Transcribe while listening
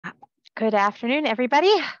Good afternoon,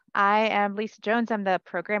 everybody. I am Lisa Jones. I'm the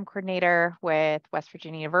program coordinator with West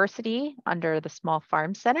Virginia University under the Small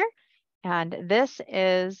Farm Center. And this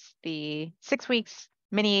is the 6 weeks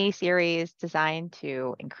mini series designed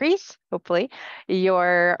to increase, hopefully,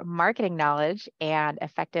 your marketing knowledge and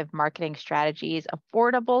effective marketing strategies,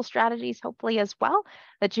 affordable strategies, hopefully as well,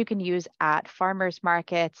 that you can use at farmers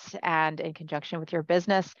markets and in conjunction with your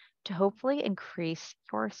business to hopefully increase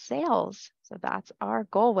your sales. So that's our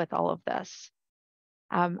goal with all of this.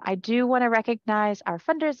 I do want to recognize our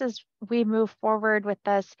funders as we move forward with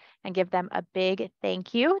this and give them a big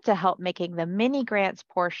thank you to help making the mini grants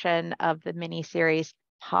portion of the mini series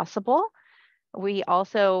possible. I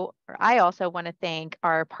also want to thank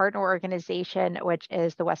our partner organization, which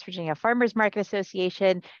is the West Virginia Farmers Market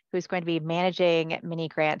Association, who's going to be managing mini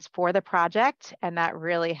grants for the project. And that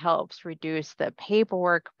really helps reduce the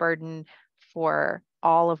paperwork burden for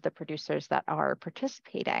all of the producers that are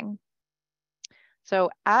participating. So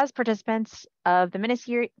as participants of the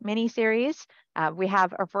mini series, we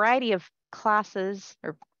have a variety of classes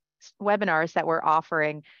or webinars that we're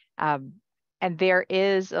offering. And there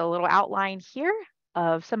is a little outline here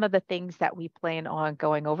of some of the things that we plan on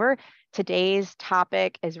going over. Today's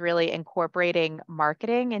topic is really incorporating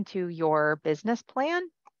marketing into your business plan,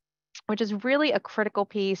 which is really a critical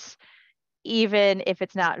piece, even if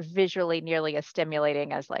it's not visually nearly as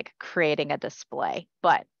stimulating as like creating a display,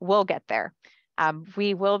 but we'll get there.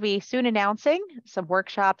 We will be soon announcing some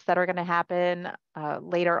workshops that are going to happen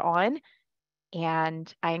later on,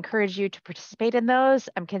 and I encourage you to participate in those.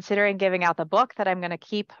 I'm considering giving out the book that I'm going to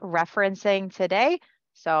keep referencing today.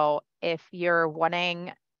 So if you're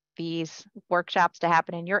wanting these workshops to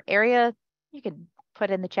happen in your area, you can put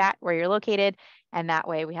in the chat where you're located, and that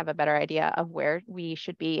way we have a better idea of where we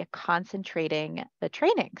should be concentrating the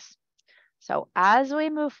trainings. So as we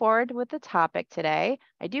move forward with the topic today,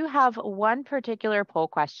 I do have one particular poll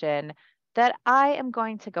question that I am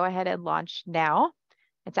going to go ahead and launch now.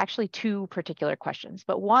 It's actually two particular questions,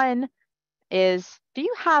 but one is, do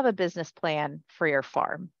you have a business plan for your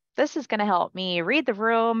farm? This is going to help me read the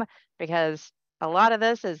room because a lot of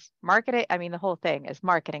this is marketing. I mean, the whole thing is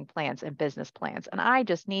marketing plans and business plans. And I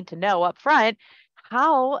just need to know up front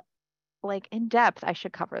how in depth I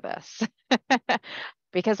should cover this.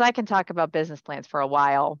 Because I can talk about business plans for a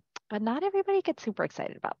while, but not everybody gets super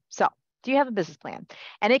excited about. So do you have a business plan?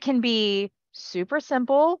 And it can be super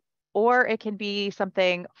simple, or it can be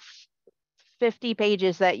something 50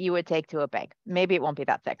 pages that you would take to a bank. Maybe it won't be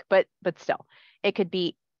that thick, but still, it could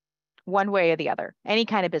be one way or the other, any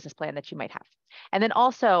kind of business plan that you might have. And then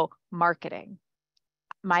also marketing.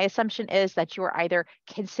 My assumption is that you're either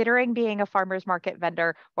considering being a farmer's market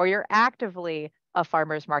vendor or you're actively a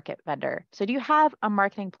farmer's market vendor. So do you have a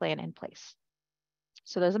marketing plan in place?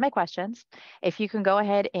 So those are my questions. If you can go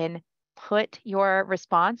ahead and put your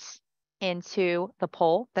response into the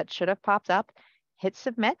poll that should have popped up, hit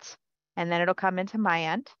submit, and then it'll come into my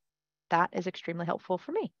end. That is extremely helpful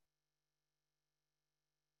for me.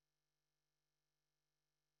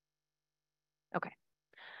 Okay.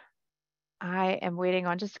 I am waiting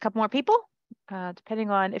on just a couple more people.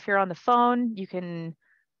 Depending on if you're on the phone, you can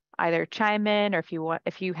either chime in, or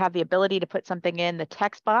if you have the ability to put something in the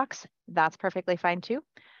text box, that's perfectly fine too.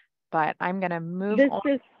 But I'm going to move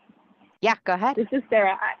on. Yeah, go ahead. This is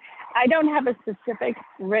Sarah. I don't have a specific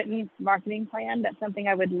written marketing plan. That's something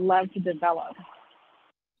I would love to develop.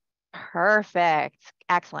 Perfect.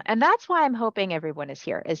 Excellent. And that's why I'm hoping everyone is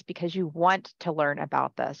here, is because you want to learn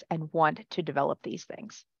about this and want to develop these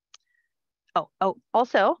things. Oh,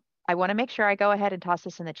 also, I want to make sure I go ahead and toss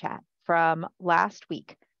this in the chat from last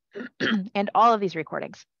week and all of these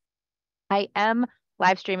recordings. I am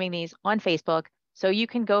live streaming these on Facebook, so you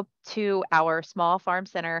can go to our Small Farm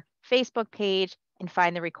Center Facebook page and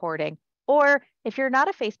find the recording. Or if you're not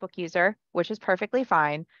a Facebook user, which is perfectly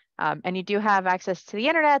fine, and you do have access to the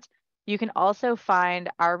internet, you can also find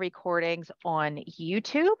our recordings on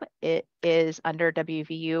YouTube. It is under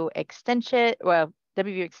WVU Extension. Well,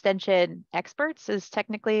 WVU Extension Experts is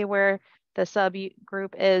technically where the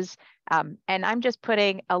subgroup is. And I'm just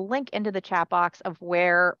putting a link into the chat box of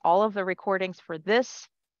where all of the recordings for this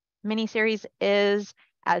mini-series is,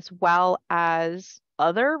 as well as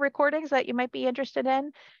other recordings that you might be interested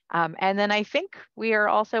in. And then I think we are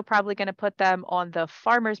also probably going to put them on the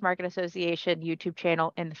Farmers Market Association YouTube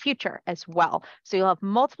channel in the future as well. So you'll have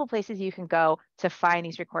multiple places you can go to find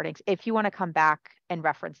these recordings if you want to come back and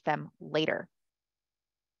reference them later.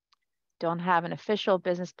 Don't have an official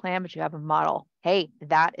business plan, but you have a model. Hey,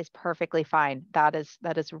 that is perfectly fine. That is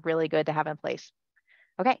really good to have in place.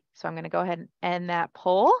 Okay, so I'm going to go ahead and end that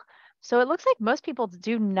poll. So it looks like most people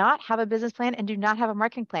do not have a business plan and do not have a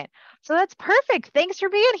marketing plan. So that's perfect. Thanks for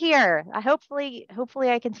being here. Hopefully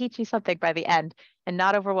I can teach you something by the end and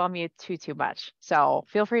not overwhelm you too much. So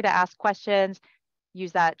feel free to ask questions,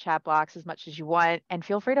 use that chat box as much as you want, and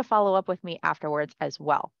feel free to follow up with me afterwards as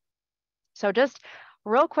well. So just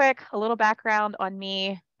real quick, a little background on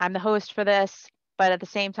me. I'm the host for this, but at the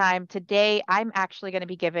same time, today I'm actually going to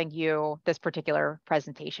be giving you this particular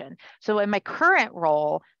presentation. So in my current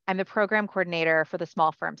role, I'm the program coordinator for the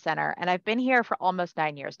Small Firm Center, and I've been here for almost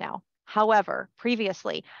 9 years now. However,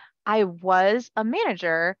 previously, I was a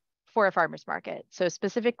manager for a farmer's market. So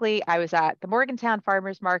specifically, I was at the Morgantown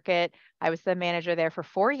Farmers Market. I was the manager there for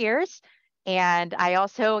 4 years. And I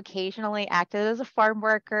also occasionally acted as a farm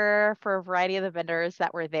worker for a variety of the vendors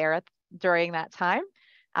that were there during that time.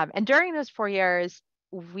 And during those 4 years,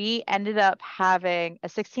 we ended up having a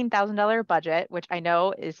 $16,000 budget, which I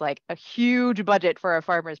know is like a huge budget for a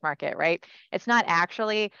farmer's market, right? It's not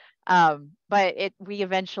actually, but we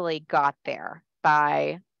eventually got there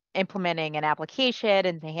by implementing an application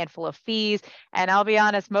and a handful of fees. And I'll be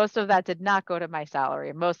honest, most of that did not go to my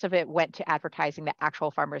salary. Most of it went to advertising the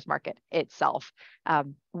actual farmers market itself.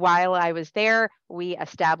 While I was there, we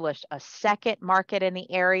established a second market in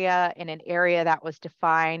the area, in an area that was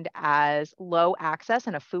defined as low access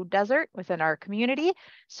and a food desert within our community.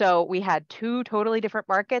 So we had two totally different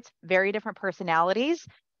markets, very different personalities,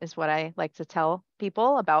 is what I like to tell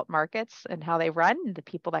people about markets and how they run and the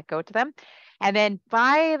people that go to them. And then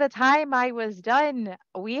by the time I was done,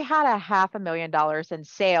 we had a $500,000 in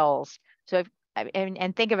sales. So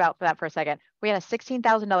and think about that for a second. We had a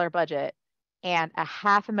 $16,000 budget and a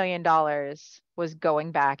 $500,000 was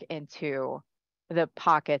going back into the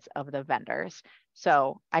pockets of the vendors.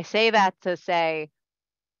 So I say that to say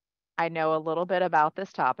I know a little bit about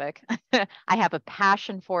this topic. I have a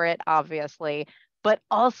passion for it, obviously, but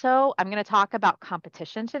also I'm going to talk about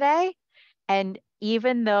competition today. And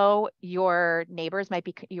even though your neighbors might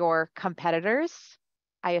be your competitors,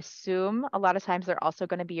 I assume a lot of times they're also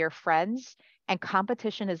going to be your friends, and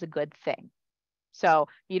competition is a good thing. So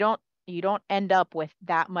you don't end up with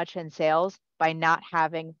that much in sales by not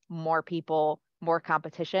having more people, more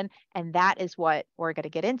competition. And that is what we're going to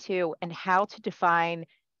get into and how to define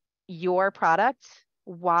your product,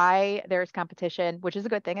 why there's competition, which is a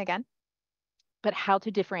good thing again, but how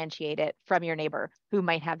to differentiate it from your neighbor who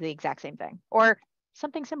might have the exact same thing or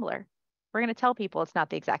something similar. We're going to tell people it's not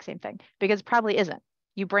the exact same thing because it probably isn't.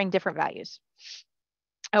 You bring different values.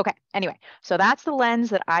 Okay, anyway, so that's the lens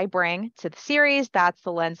that I bring to the series. That's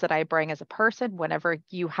the lens that I bring as a person whenever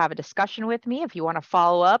you have a discussion with me. If you want to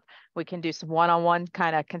follow up, we can do some one-on-one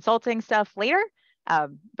kind of consulting stuff later.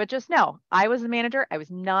 But just know, I was the manager. I was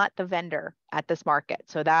not the vendor at this market.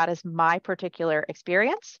 So that is my particular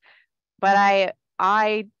experience. But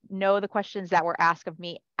I know the questions that were asked of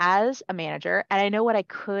me as a manager, and I know what I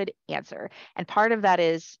could answer. And part of that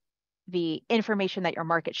is the information that your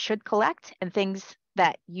market should collect and things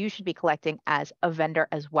that you should be collecting as a vendor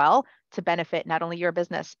as well to benefit not only your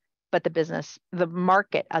business, but the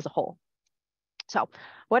market as a whole. So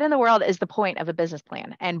what in the world is the point of a business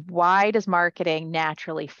plan and why does marketing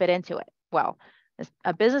naturally fit into it? Well,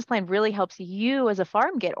 a business plan really helps you as a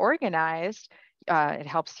farm get organized. It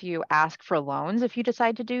helps you ask for loans if you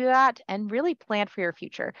decide to do that and really plan for your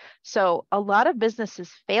future. So a lot of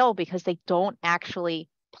businesses fail because they don't actually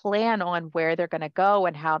plan on where they're going to go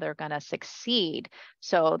and how they're going to succeed.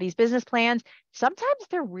 So these business plans, sometimes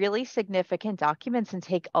they're really significant documents and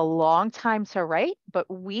take a long time to write, but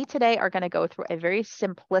we today are going to go through a very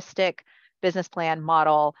simplistic business plan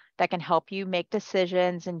model that can help you make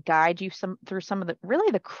decisions and guide you through some of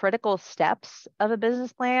the critical steps of a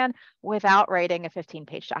business plan without writing a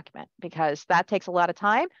 15-page document because that takes a lot of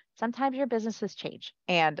time. Sometimes your businesses change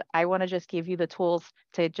and I want to just give you the tools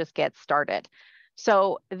to just get started.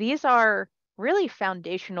 So these are really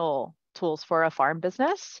foundational tools for a farm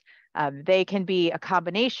business. They can be a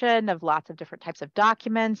combination of lots of different types of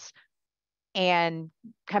documents and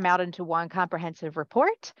come out into one comprehensive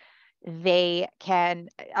report. A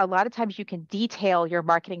lot of times you can detail your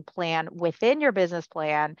marketing plan within your business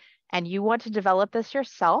plan and you want to develop this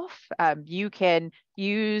yourself. You can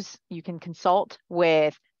consult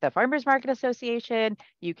with the Farmers Market Association.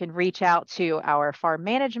 You can reach out to our farm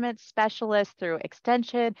management specialist through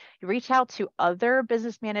Extension. You reach out to other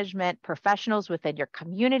business management professionals within your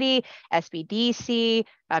community. SBDC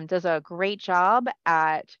does a great job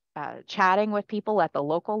at chatting with people at the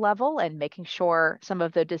local level and making sure some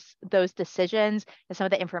of those decisions and some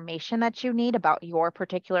of the information that you need about your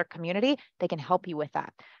particular community, they can help you with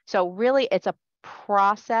that. So really, it's a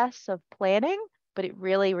process of planning, but it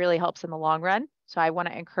really, really helps in the long run. So I want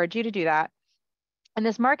to encourage you to do that. And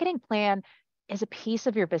this marketing plan is a piece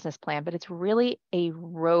of your business plan, but it's really a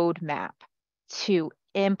roadmap to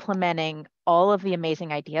implementing all of the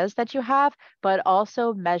amazing ideas that you have, but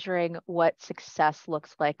also measuring what success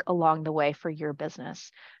looks like along the way for your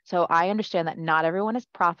business. So I understand that not everyone is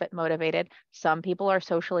profit motivated. Some people are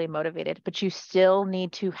socially motivated, but you still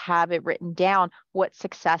need to have it written down what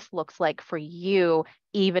success looks like for you,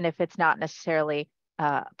 even if it's not necessarily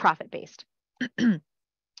profit based.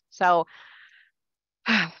 So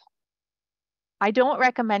I don't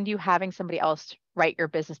recommend you having somebody else write your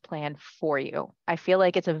business plan for you. I feel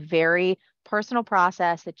like it's a very personal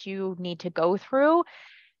process that you need to go through.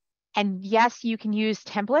 And yes, you can use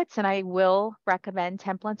templates, and I will recommend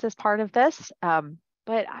templates as part of this.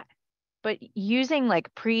 But using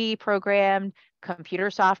like pre-programmed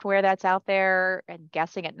computer software that's out there and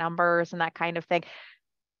guessing at numbers and that kind of thing,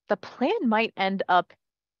 the plan might end up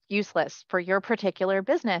useless for your particular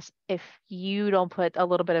business if you don't put a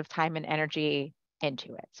little bit of time and energy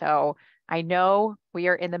into it. So I know we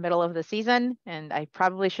are in the middle of the season, and I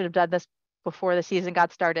probably should have done this before the season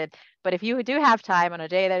got started. But if you do have time on a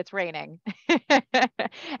day that it's raining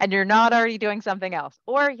and you're not already doing something else,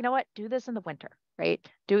 or you know what, do this in the winter, right?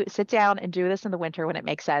 Sit down and do this in the winter when it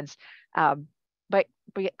makes sense. Um, but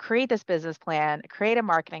create this business plan, create a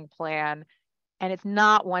marketing plan, and it's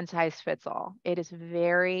not one size fits all. It is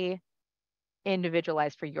very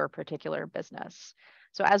individualized for your particular business.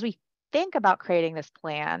 So as we think about creating this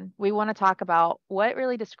plan, we want to talk about what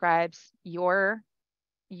really describes you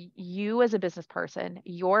as a business person,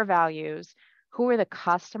 your values, who are the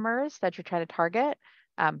customers that you're trying to target,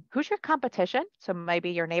 who's your competition, so maybe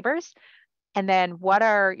your neighbors, and then what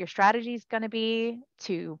are your strategies going to be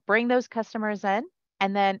to bring those customers in,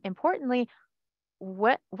 and then importantly,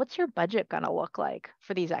 what's your budget going to look like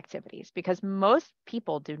for these activities? Because most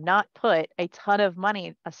people do not put a ton of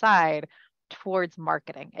money aside towards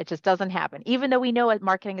marketing. It just doesn't happen. Even though we know that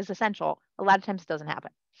marketing is essential, a lot of times it doesn't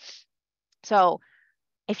happen. So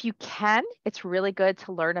if you can, it's really good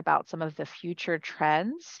to learn about some of the future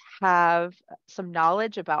trends, have some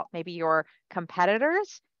knowledge about maybe your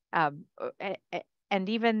competitors, and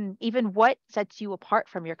even what sets you apart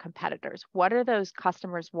from your competitors. What are those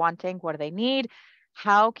customers wanting? What do they need?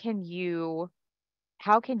 How can you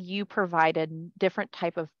provide a different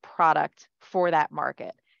type of product for that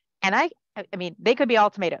market? And I mean, they could be all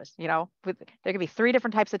tomatoes, there could be 3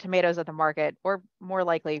 different types of tomatoes at the market, or more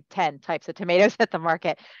likely 10 types of tomatoes at the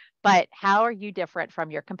market. But how are you different from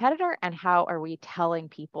your competitor, and how are we telling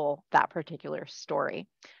people that particular story?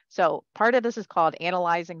 So part of this is called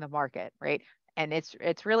analyzing the market, right? And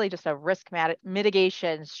it's really just a risk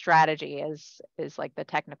mitigation strategy is like the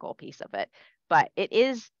technical piece of it. But it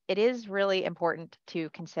is really important to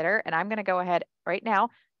consider. And I'm going to go ahead right now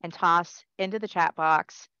and toss into the chat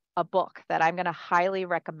box a book that I'm going to highly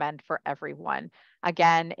recommend for everyone.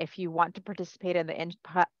 Again, if you want to participate in the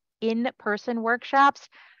in-person workshops,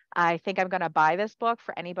 I think I'm going to buy this book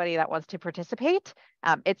for anybody that wants to participate.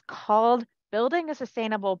 It's called Building a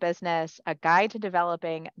Sustainable Business, A Guide to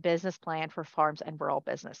Developing Business Plan for Farms and Rural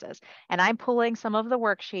Businesses. And I'm pulling some of the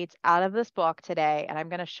worksheets out of this book today, and I'm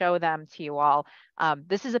going to show them to you all.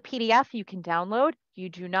 This is a PDF you can download. You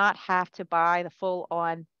do not have to buy the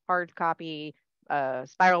full-on hard copy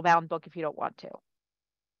spiral bound book if you don't want to.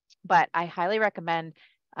 But I highly recommend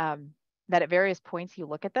that at various points you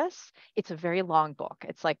look at this. It's a very long book.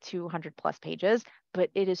 It's like 200 plus pages, but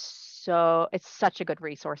it's such a good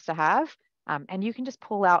resource to have. And you can just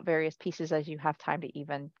pull out various pieces as you have time to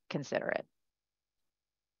even consider it.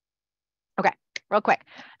 Okay, real quick.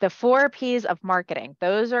 The 4 P's of marketing,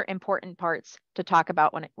 those are important parts to talk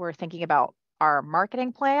about when we're thinking about our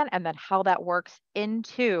marketing plan and then how that works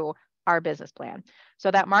into our business plan. So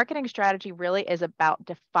that marketing strategy really is about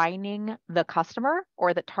defining the customer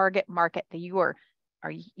or the target market that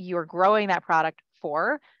you're growing that product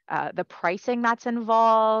for, the pricing that's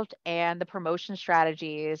involved, and the promotion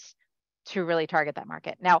strategies to really target that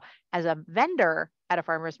market. Now, as a vendor at a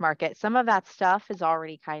farmer's market, some of that stuff is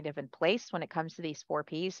already kind of in place when it comes to these 4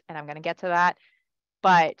 Ps, and I'm going to get to that.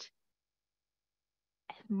 But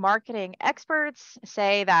marketing experts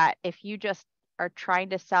say that if you just are trying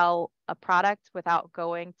to sell a product without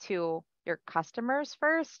going to your customers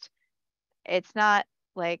first, it's not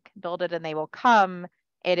like build it and they will come.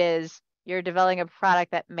 It is you're developing a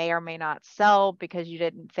product that may or may not sell because you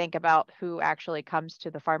didn't think about who actually comes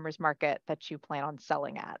to the farmer's market that you plan on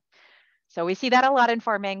selling at. So we see that a lot in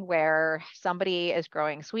farming where somebody is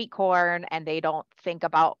growing sweet corn and they don't think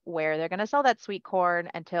about where they're going to sell that sweet corn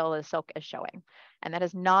until the silk is showing. And that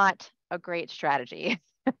is not a great strategy.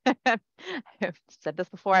 I've said this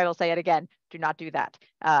before, I will say it again. Do not do that.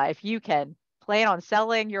 If you can plan on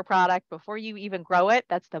selling your product before you even grow it,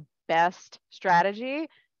 that's the best strategy.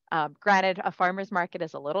 Granted, a farmer's market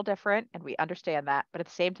is a little different, and we understand that. But at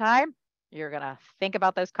the same time, you're going to think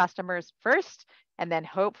about those customers first, and then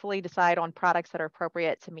hopefully decide on products that are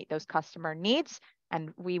appropriate to meet those customer needs.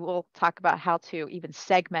 And we will talk about how to even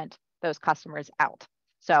segment those customers out.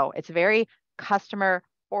 So it's very customer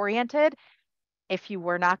oriented. If you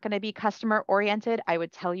were not going to be customer oriented, I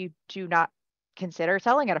would tell you do not consider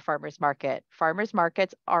selling at a farmer's market. Farmers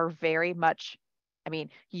markets are very much, I mean,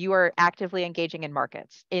 you are actively engaging in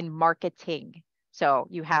markets, in marketing. So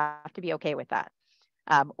you have to be okay with that.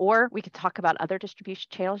 Or we could talk about other distribution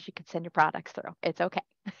channels you could send your products through. It's okay.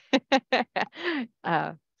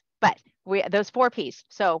 But those 4Ps.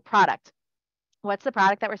 So product. What's the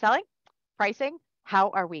product that we're selling? Pricing. How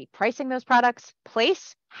are we pricing those products?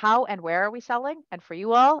 Place. How and where are we selling? And for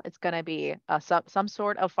you all, it's going to be some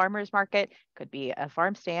sort of farmer's market. Could be a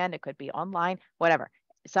farm stand. It could be online, whatever.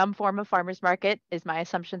 Some form of farmer's market is my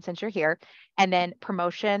assumption since you're here. And then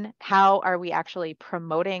promotion. How are we actually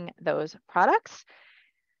promoting those products?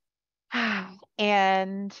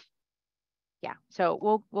 And yeah,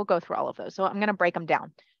 so we'll go through all of those. So I'm going to break them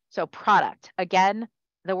down. So product, again,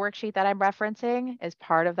 the worksheet that I'm referencing is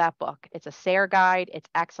part of that book. It's a SARE guide. It's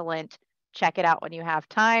excellent. Check it out when you have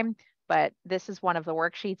time. But this is one of the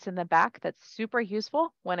worksheets in the back that's super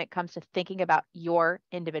useful when it comes to thinking about your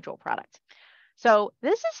individual product. So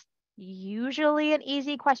this is usually an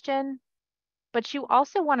easy question, but you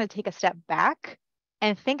also want to take a step back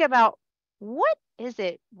and think about what is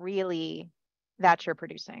it really that you're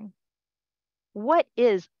producing? What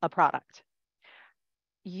is a product?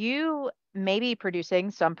 You may be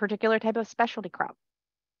producing some particular type of specialty crop,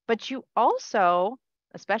 but you also,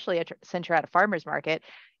 especially since you're at a farmer's market,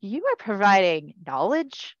 you are providing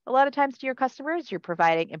knowledge a lot of times to your customers. You're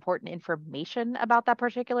providing important information about that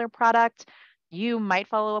particular product. You might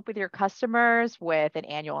follow up with your customers with an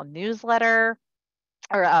annual newsletter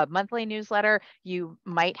or a monthly newsletter. You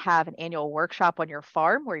might have an annual workshop on your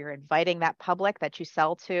farm where you're inviting that public that you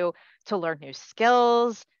sell to learn new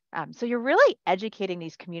skills. So you're really educating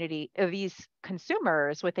these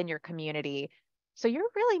consumers within your community. So you're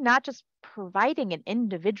really not just providing an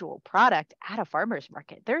individual product at a farmer's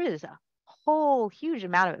market. There is a whole huge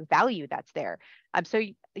amount of value that's there. So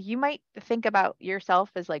you might think about yourself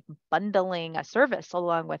as like bundling a service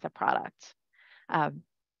along with a product. Um,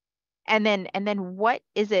 and then what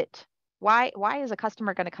is it? Why is a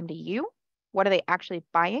customer going to come to you? What are they actually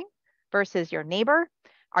buying versus your neighbor?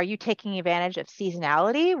 Are you taking advantage of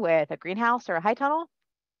seasonality with a greenhouse or a high tunnel?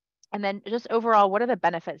 And then just overall, what are the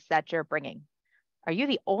benefits that you're bringing? Are you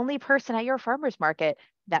the only person at your farmer's market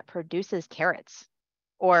that produces carrots?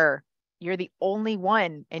 Or you're the only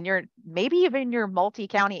one in maybe even your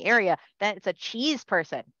multi-county area that's a cheese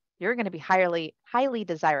person? You're going to be highly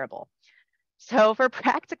desirable. So for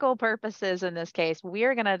practical purposes in this case, we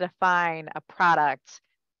are going to define a product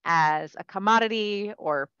as a commodity,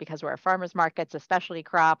 or because we're a farmer's markets, a specialty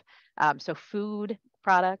crop. So food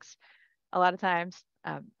products a lot of times,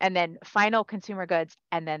 and then final consumer goods,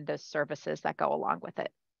 and then the services that go along with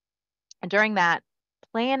it. And during that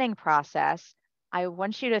planning process, I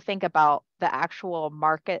want you to think about the actual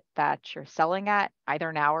market that you're selling at,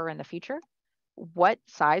 either now or in the future. What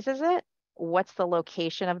size is it? What's the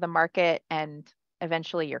location of the market and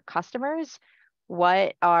eventually your customers?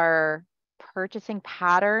 What are purchasing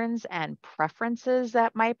patterns and preferences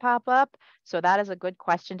that might pop up? So that is a good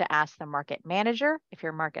question to ask the market manager if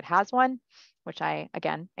your market has one, which I,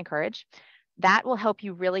 again, encourage. That will help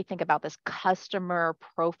you really think about this customer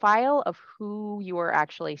profile of who you are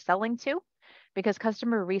actually selling to, because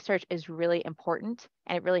customer research is really important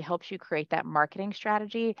and it really helps you create that marketing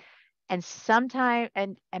strategy. And sometimes,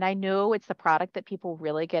 and I know it's the product that people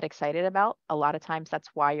really get excited about. A lot of times that's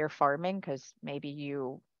why you're farming, because maybe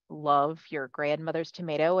you love your grandmother's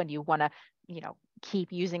tomato and you want to,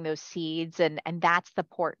 keep using those seeds. And that's the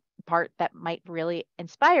part that might really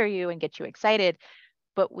inspire you and get you excited.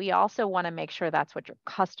 But we also want to make sure that's what your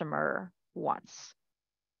customer wants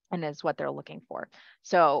and is what they're looking for.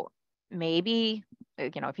 So maybe,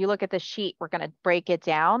 if you look at the sheet, we're going to break it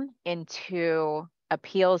down into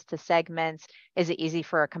appeals to segments. Is it easy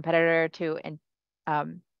for a competitor to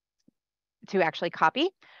actually copy?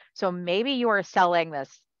 So maybe you are selling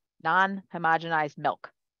this non-homogenized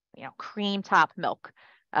milk, cream top milk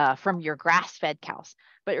from your grass-fed cows,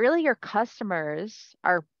 but really your customers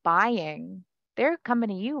are buying they're coming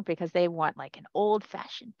to you because they want like an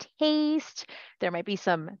old-fashioned taste. There might be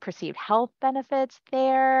some perceived health benefits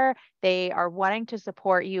there. They are wanting to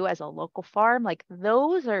support you as a local farm. Like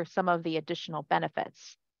those are some of the additional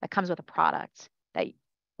benefits that comes with a product that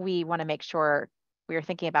we want to make sure we are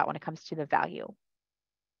thinking about when it comes to the value.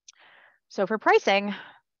 So for pricing,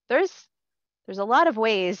 there's a lot of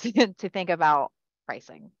ways to think about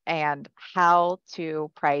pricing and how to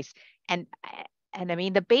price. And I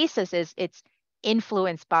mean, the basis is it's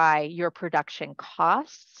influenced by your production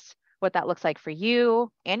costs, what that looks like for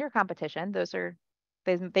you and your competition.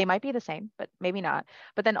 They might be the same, but maybe not.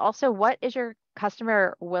 But then also, what is your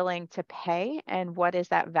customer willing to pay and what is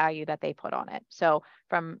that value that they put on it? So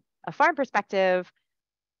from a farm perspective,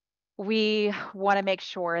 we want to make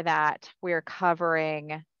sure that we're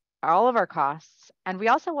covering all of our costs. And we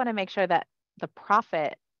also want to make sure that the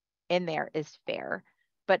profit in there is fair.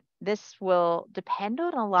 But this will depend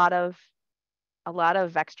on a lot of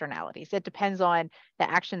externalities. It depends on the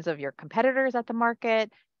actions of your competitors at the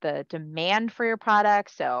market, the demand for your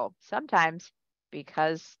products. So sometimes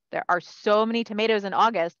because there are so many tomatoes in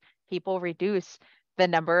August, people reduce the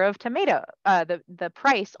number of the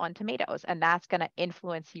price on tomatoes, and that's going to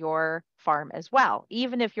influence your farm as well,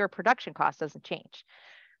 even if your production cost doesn't change.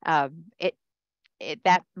 It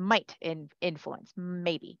that might influence,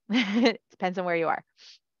 maybe. It depends on where you are.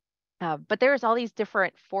 But there's all these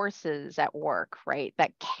different forces at work, right,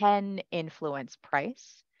 that can influence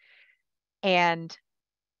price. And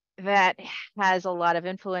that has a lot of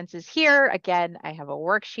influences here. Again, I have a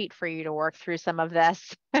worksheet for you to work through some of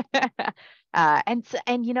this.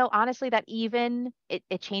 And you know, honestly, that even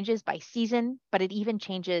it changes by season, but it even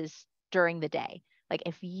changes during the day. Like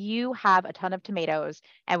if you have a ton of tomatoes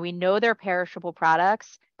and we know they're perishable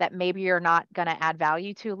products that maybe you're not going to add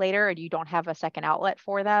value to later and you don't have a second outlet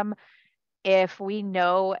for them, if we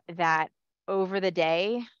know that over the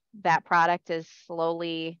day that product is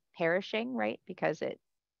slowly perishing, right? Because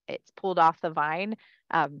it's pulled off the vine,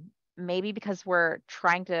 maybe because we're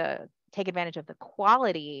trying to take advantage of the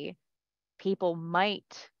quality, people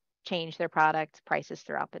might change their product prices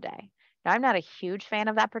throughout the day. Now, I'm not a huge fan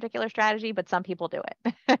of that particular strategy, but some people do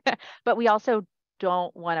it. But we also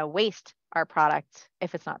don't want to waste our product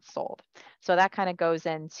if it's not sold. So that kind of goes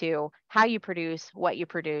into how you produce, what you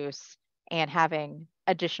produce, and having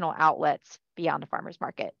additional outlets beyond the farmer's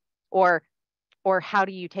market. Or how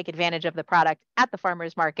do you take advantage of the product at the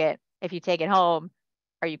farmer's market? If you take it home,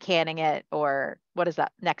 are you canning it, or what does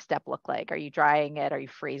that next step look like? Are you drying it? Are you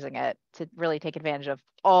freezing it to really take advantage of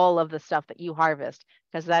all of the stuff that you harvest?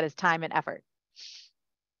 Because that is time and effort.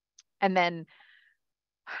 And then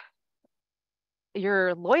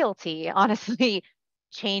your loyalty honestly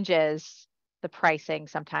changes the pricing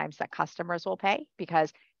sometimes that customers will pay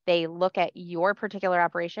because they look at your particular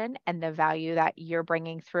operation and the value that you're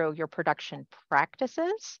bringing through your production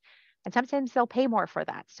practices. And sometimes they'll pay more for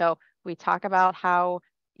that. So we talk about how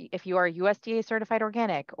if you are USDA certified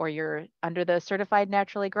organic, or you're under the certified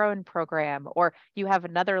naturally grown program, or you have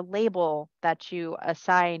another label that you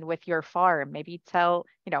assign with your farm, maybe tell,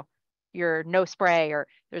 you know, your no spray, or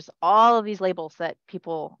there's all of these labels that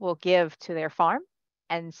people will give to their farm.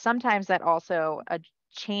 And sometimes that also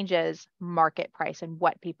changes market price and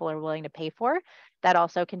what people are willing to pay for. That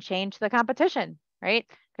also can change the competition, right?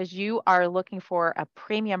 Because you are looking for a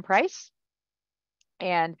premium price,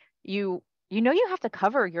 and you know you have to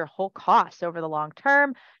cover your whole cost over the long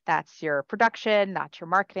term. That's your production, that's your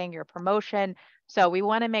marketing, your promotion. So we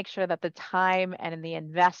want to make sure that the time and the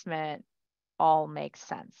investment all makes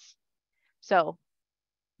sense. So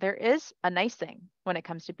there is a nice thing when it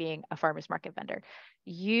comes to being a farmers market vendor.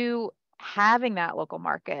 You having that local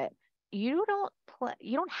market, you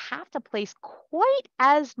don't have to place quite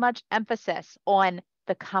as much emphasis on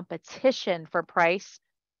the competition for price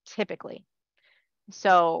typically.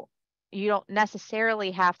 So you don't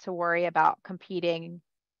necessarily have to worry about competing,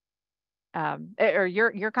 or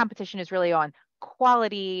your competition is really on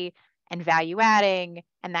quality and value adding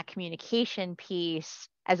and that communication piece,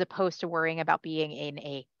 as opposed to worrying about being in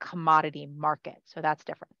a commodity market. So that's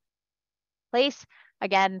different. Place,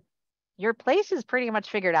 again, your place is pretty much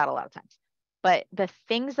figured out a lot of times. But the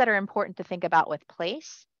things that are important to think about with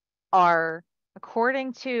place are,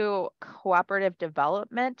 according to cooperative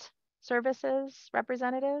development services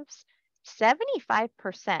representatives, 75%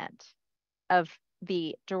 of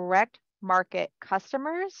the direct market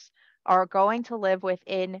customers are going to live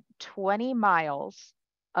within 20 miles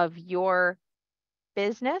of your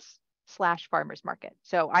business / farmers market.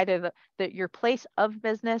 So either your place of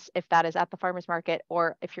business, if that is at the farmers market,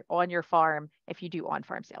 or if you're on your farm, if you do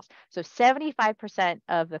on-farm sales. So 75%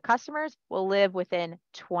 of the customers will live within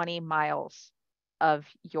 20 miles of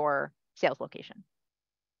your sales location.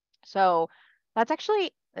 So that's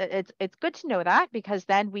actually, it's good to know that, because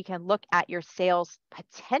then we can look at your sales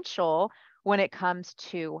potential when it comes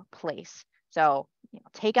to place. So,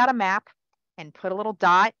 take out a map and put a little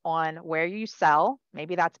dot on where you sell.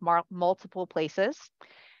 Maybe that's multiple places.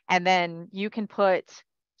 And then you can put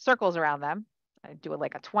circles around them. Do it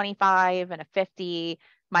like a 25 and a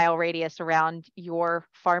 50-mile radius around your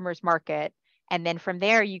farmer's market. And then from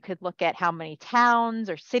there, you could look at how many towns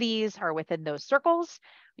or cities are within those circles.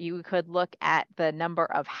 You could look at the number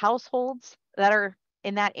of households that are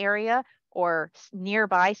in that area or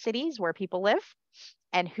nearby cities where people live,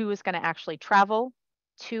 and who is going to actually travel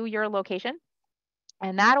to your location.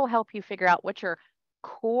 And that'll help you figure out what your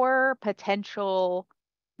core potential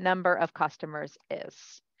number of customers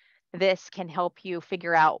is. This can help you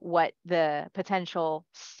figure out what the potential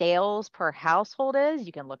sales per household is.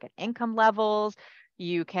 You can look at income levels.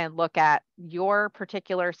 You can look at your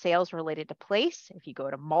particular sales related to place if you go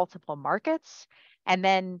to multiple markets. And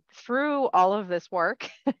then through all of this work,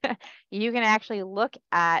 you can actually look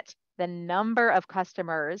at the number of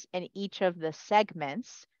customers in each of the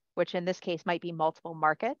segments, which in this case might be multiple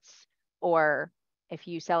markets. Or if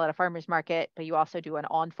you sell at a farmer's market, but you also do an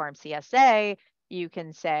on-farm CSA, you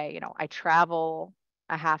can say, I travel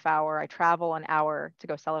a half hour, I travel an hour to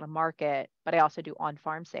go sell at a market, but I also do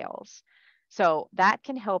on-farm sales. So that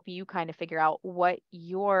can help you kind of figure out what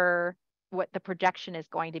the projection is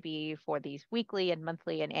going to be for these weekly and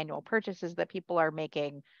monthly and annual purchases that people are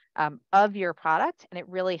making of your product. And it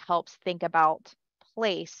really helps think about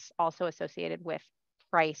place also associated with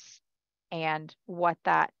price and what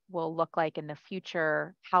that will look like in the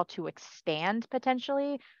future, how to expand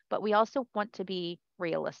potentially. But we also want to be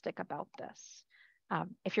realistic about this.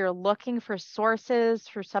 If you're looking for sources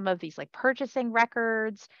for some of these like purchasing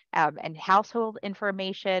records and household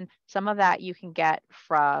information, some of that you can get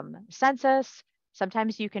from census.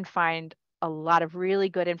 Sometimes you can find a lot of really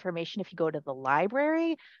good information if you go to the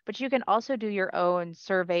library, but you can also do your own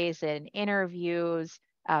surveys and interviews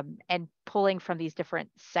and pulling from these different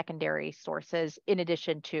secondary sources in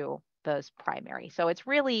addition to those primary. So it's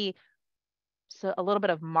really a little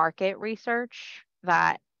bit of market research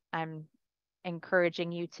that I'm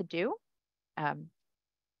encouraging you to do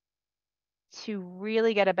to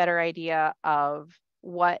really get a better idea of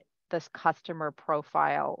what this customer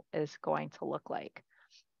profile is going to look like.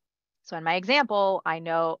 So in my example, I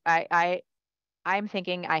know I'm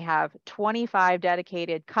thinking I have 25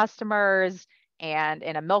 dedicated customers, and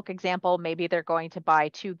in a milk example, maybe they're going to buy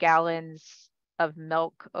 2 gallons of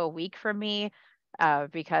milk a week from me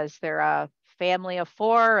because they're a family of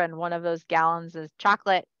 4 and one of those gallons is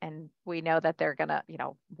chocolate, and we know that they're gonna,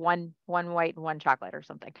 one white and one chocolate or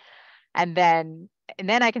something. And then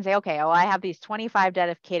I can say, okay, well, I have these 25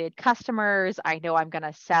 dedicated customers. I know I'm going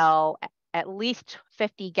to sell at least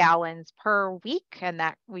 50 gallons per week, and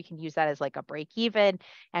that we can use that as like a break even,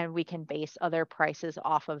 and we can base other prices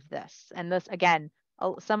off of this. And this, again,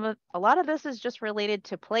 a lot of this is just related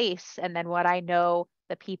to place, and then what I know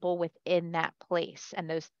the people within that place, and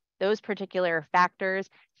those particular factors,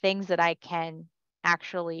 things that I can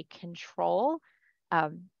actually control.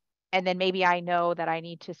 And then maybe I know that I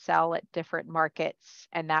need to sell at different markets,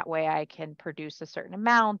 and that way I can produce a certain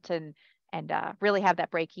amount and really have that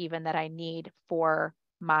break even that I need for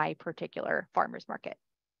my particular farmer's market.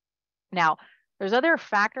 Now, there's other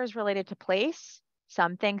factors related to place.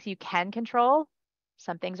 Some things you can control,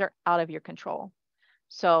 some things are out of your control.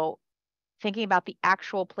 So thinking about the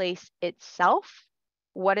actual place itself,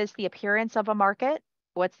 what is the appearance of a market?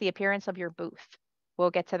 What's the appearance of your booth? We'll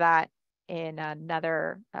get to that in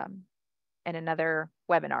another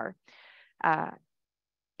webinar.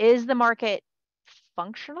 Is the market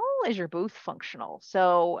functional? Is your booth functional?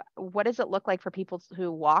 So what does it look like for people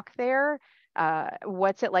who walk there?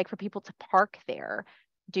 What's it like for people to park there?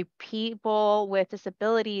 Do people with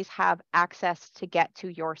disabilities have access to get to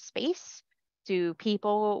your space? Do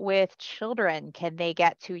people with children, can they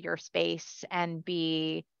get to your space and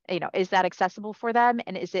be, is that accessible for them?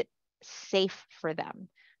 And is it safe for them?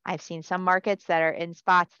 I've seen some markets that are in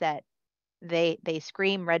spots that they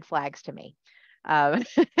scream red flags to me.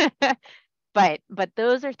 But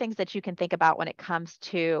those are things that you can think about when it comes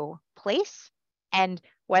to place, and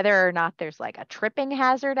whether or not there's like a tripping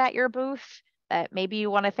hazard at your booth that maybe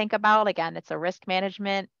you want to think about. Again, it's a risk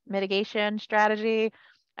management mitigation strategy.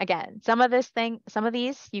 Again, some of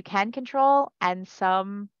these you can control and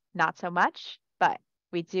some not so much, but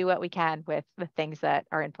we do what we can with the things that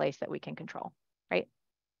are in place that we can control, right?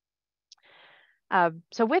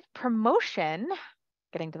 So with promotion,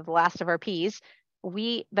 getting to the last of our P's,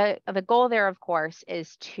 the goal there, of course,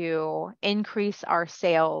 is to increase our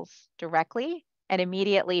sales directly and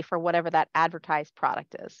immediately for whatever that advertised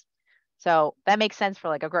product is. So that makes sense for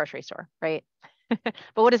like a grocery store, right? But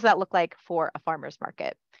what does that look like for a farmer's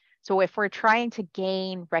market? So if we're trying to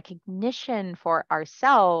gain recognition for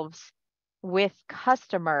ourselves with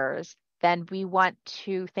customers, then we want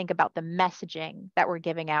to think about the messaging that we're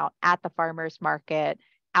giving out at the farmer's market,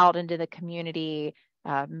 out into the community.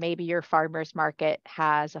 Maybe your farmer's market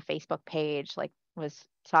has a Facebook page, like was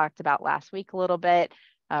talked about last week a little bit,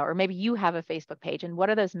 or maybe you have a Facebook page. And what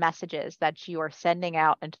are those messages that you are sending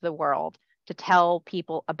out into the world to tell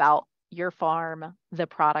people about your farm, the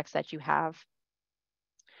products that you have?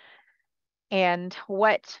 And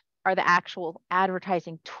what are the actual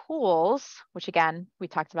advertising tools, which again, we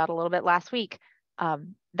talked about a little bit last week,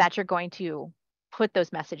 that you're going to put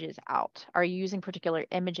those messages out? Are you using particular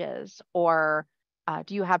images, or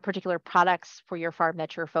do you have particular products for your farm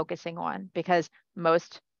that you're focusing on? Because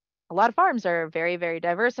a lot of farms are very, very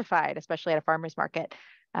diversified, especially at a farmer's market.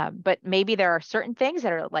 But maybe there are certain things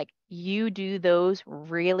that are like you do those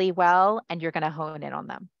really well and you're going to hone in on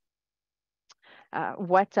them.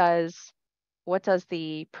 What does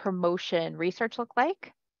the promotion research look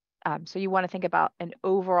like? So you want to think about an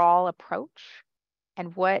overall approach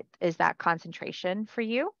and what is that concentration for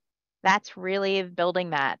you? That's really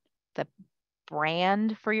building the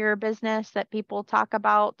brand for your business that people talk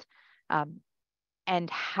about, and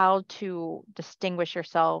how to distinguish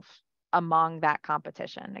yourself among that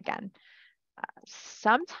competition. Again,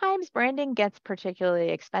 sometimes branding gets particularly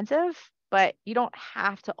expensive, but you don't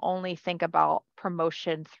have to only think about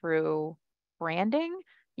promotion through branding.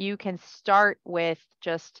 You can start with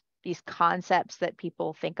just these concepts that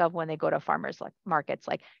people think of when they go to farmers markets.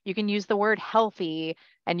 Like you can use the word healthy,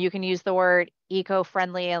 and you can use the word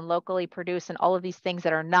eco-friendly and locally produced, and all of these things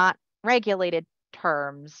that are not regulated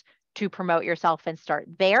terms to promote yourself, and start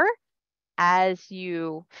there as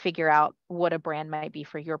you figure out what a brand might be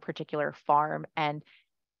for your particular farm. And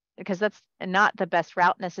because that's not the best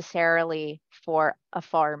route necessarily for a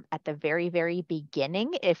farm at the very, very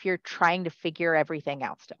beginning if you're trying to figure everything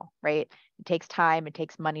out still, right? It takes time, it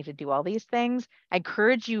takes money to do all these things. I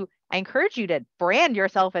encourage you to brand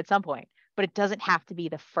yourself at some point, but it doesn't have to be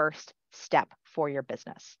the first step for your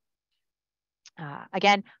business.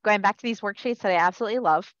 Again, going back to these worksheets that I absolutely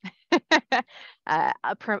love.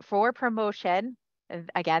 For promotion,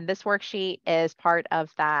 again, this worksheet is part of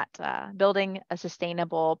that building a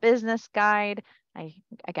sustainable business guide.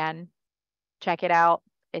 Again, check it out.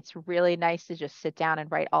 It's really nice to just sit down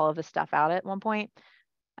and write all of the stuff out at one point.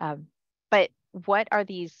 But what are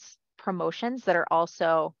these promotions that are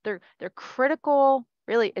also, they're critical,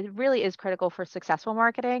 really, it really is critical for successful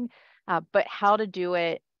marketing, but how to do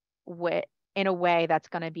it in a way that's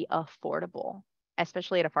going to be affordable,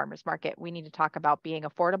 especially at a farmer's market. We need to talk about being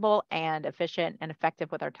affordable and efficient and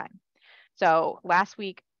effective with our time. So last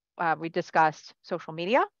week, we discussed social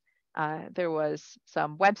media. There was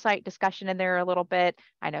some website discussion in there a little bit.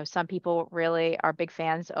 I know some people really are big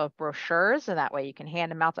fans of brochures, and that way you can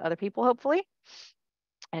hand them out to other people, hopefully,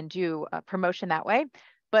 and do promotion that way.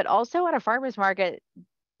 But also at a farmer's market,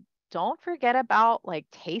 don't forget about like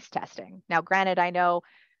taste testing. Now, granted, I know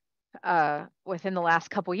within the last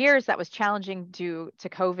couple years that was challenging due to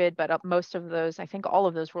COVID, but most of those, I think all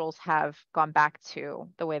of those rules have gone back to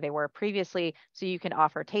the way they were previously. So you can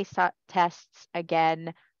offer taste tests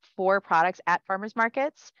again for products at farmers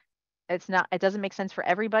markets. It doesn't make sense for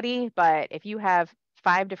everybody, but if you have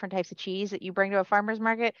 5 different types of cheese that you bring to a farmer's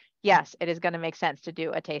market, yes, it is going to make sense to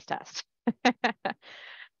do a taste test.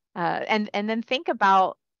 And then think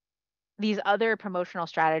about these other promotional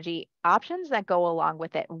strategy options that go along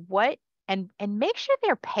with it. And make sure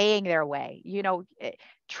they're paying their way.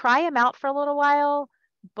 Try them out for a little while,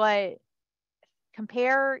 but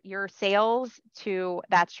compare your sales to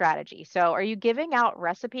that strategy. So are you giving out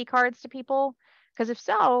recipe cards to people? Because if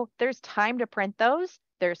so, there's time to print those,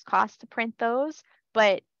 there's cost to print those.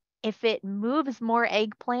 But if it moves more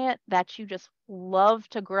eggplant that you just love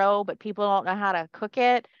to grow, but people don't know how to cook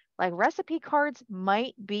it, like recipe cards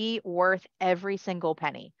might be worth every single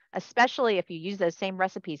penny, especially if you use those same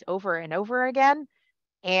recipes over and over again.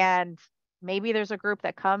 And maybe there's a group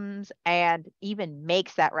that comes and even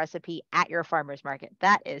makes that recipe at your farmer's market.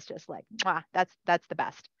 That is just like, that's the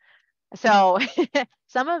best. So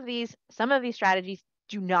some of these strategies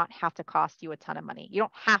do not have to cost you a ton of money. You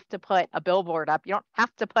don't have to put a billboard up. You don't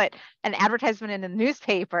have to put an advertisement in the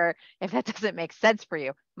newspaper if that doesn't make sense for you.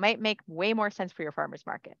 It might make way more sense for your farmer's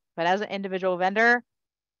market. But as an individual vendor,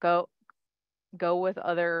 go with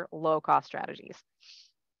other low cost strategies.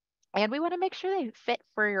 And we want to make sure they fit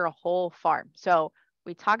for your whole farm. So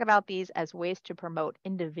we talk about these as ways to promote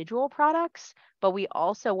individual products, but we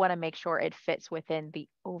also want to make sure it fits within the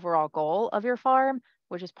overall goal of your farm,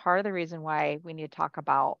 which is part of the reason why we need to talk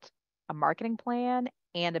about a marketing plan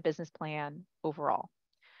and a business plan overall.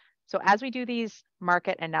 So as we do these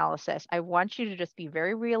market analysis, I want you to just be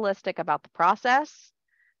very realistic about the process,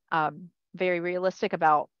 very realistic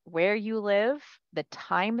about where you live, the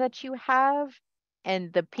time that you have,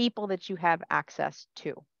 and the people that you have access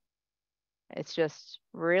to. It's just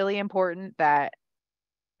really important that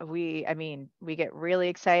we get really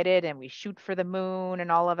excited and we shoot for the moon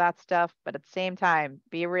and all of that stuff, but at the same time,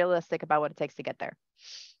 be realistic about what it takes to get there.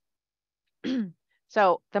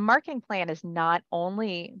 So the marketing plan is not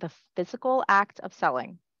only the physical act of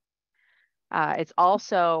selling, it's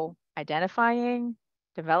also identifying,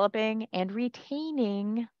 developing, and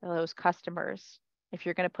retaining those customers. If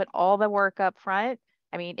you're going to put all the work up front,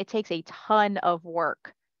 I mean, it takes a ton of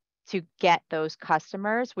work to get those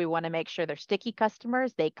customers. We want to make sure they're sticky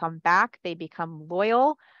customers. They come back, they become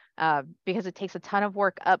loyal, because it takes a ton of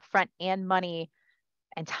work up front and money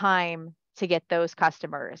and time to get those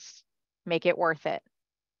customers. Make it worth it.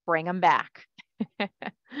 Bring them back.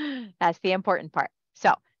 That's the important part.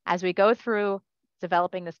 So as we go through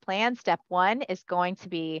developing this plan, step one is going to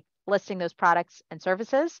be listing those products and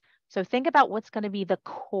services. So think about what's going to be the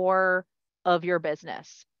core of your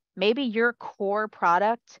business. Maybe your core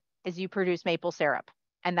product is you produce maple syrup,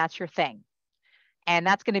 and that's your thing. And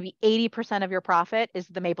that's going to be 80% of your profit is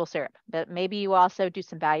the maple syrup. But maybe you also do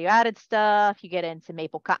some value added stuff. You get into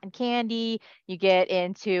maple cotton candy, you get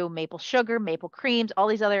into maple sugar, maple creams, all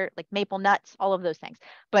these other like maple nuts, all of those things.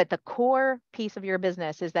 But the core piece of your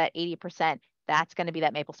business is that 80%. That's going to be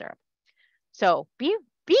that maple syrup. So be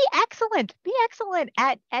excellent. Be excellent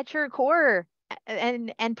at your core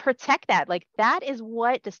and protect that. Like that is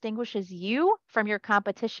what distinguishes you from your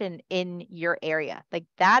competition in your area. Like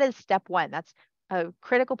that is step one. That's a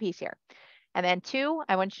critical piece here. And then two,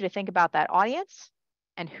 I want you to think about that audience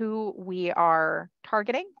and who we are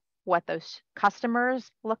targeting, what those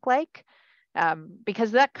customers look like.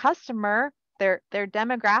 Because that customer, their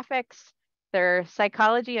demographics, their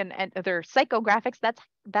psychology and their psychographics,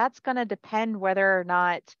 that's going to depend whether or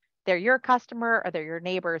not they're your customer or they're your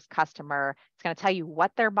neighbor's customer. It's going to tell you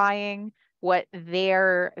what they're buying, what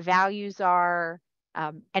their values are,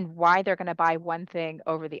 and why they're going to buy one thing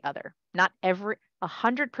over the other. Not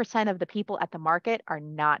 100% of the people at the market are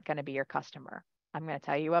not going to be your customer. I'm going to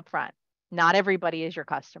tell you up front. Not everybody is your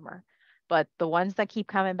customer, but the ones that keep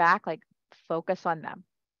coming back, like focus on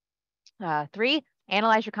them. Three,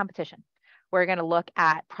 analyze your competition. We're going to look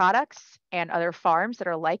at products and other farms that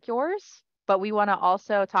are like yours, but we want to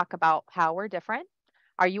also talk about how we're different.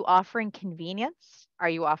 Are you offering convenience? Are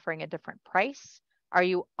you offering a different price? Are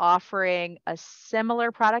you offering a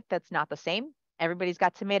similar product that's not the same? Everybody's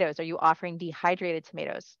got tomatoes. Are you offering dehydrated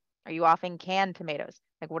tomatoes? Are you offering canned tomatoes?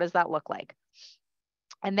 Like, what does that look like?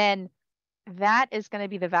 And then that is going to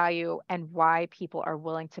be the value and why people are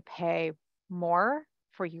willing to pay more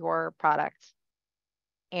for your product.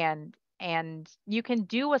 And you can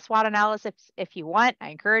do a SWOT analysis if you want. I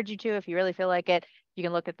encourage you to, if you really feel like it. You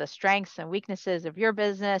can look at the strengths and weaknesses of your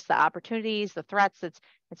business, the opportunities, the threats. It's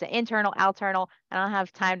an internal, external. I don't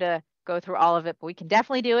have time to go through all of it, but we can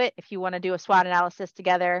definitely do it. If you want to do a SWOT analysis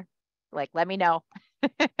together, like let me know.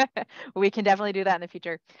 We can definitely do that in the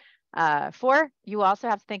future. Four, you also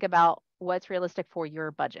have to think about what's realistic for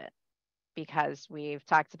your budget, because we've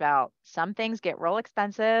talked about some things get real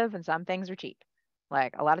expensive and some things are cheap.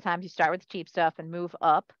 Like a lot of times you start with the cheap stuff and move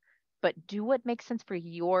up, but do what makes sense for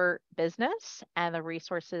your business and the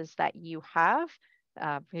resources that you have,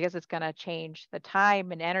 because it's going to change the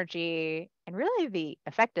time and energy and really the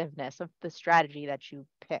effectiveness of the strategy that you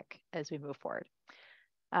pick as we move forward.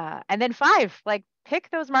 And then five, like pick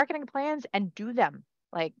those marketing plans and do them.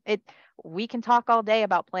 Like we can talk all day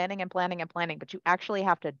about planning and planning and planning, but you actually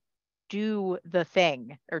have to do the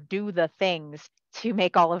thing or do the things to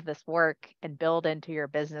make all of this work and build into your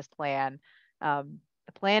business plan. The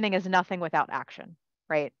planning is nothing without action,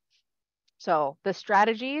 right? So the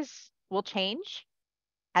strategies will change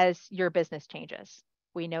as your business changes.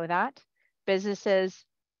 We know that businesses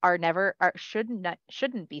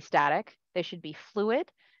shouldn't be static. They should be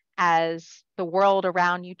fluid. As the world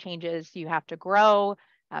around you changes, you have to grow.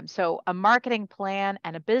 So a marketing plan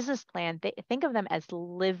and a business plan, think of them as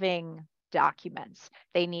living documents.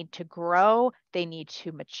 They need to grow, they need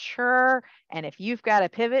to mature. And if you've got to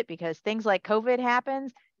pivot because things like COVID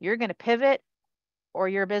happens, you're going to pivot or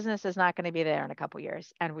your business is not going to be there in a couple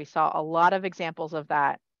years. And we saw a lot of examples of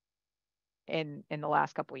that in the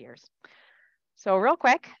last couple years. So real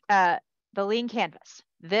quick, the lean canvas.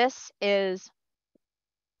 This is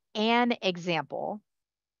an example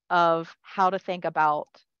of how to think about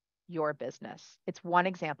your business. It's one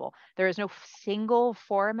example. There is no single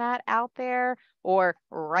format out there or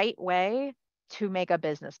right way to make a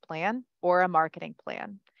business plan or a marketing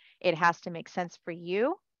plan. It has to make sense for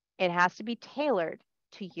you. It has to be tailored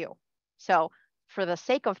to you. So, for the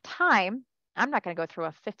sake of time, I'm not going to go through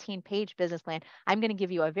a 15-page business plan. I'm going to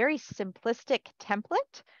give you a very simplistic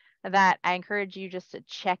template that I encourage you just to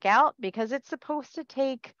check out because it's supposed to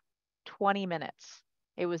take 20 minutes.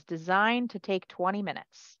 It was designed to take 20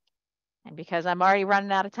 minutes. And because I'm already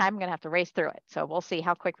running out of time, I'm going to have to race through it. So we'll see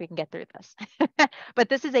how quick we can get through this. But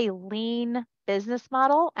this is a lean business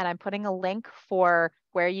model, and I'm putting a link for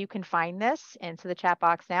where you can find this into the chat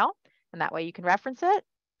box now. And that way you can reference it.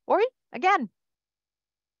 Or again,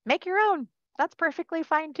 make your own. That's perfectly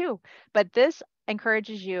fine too. But this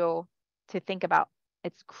encourages you to think about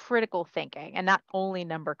it's critical thinking and not only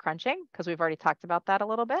number crunching, because we've already talked about that a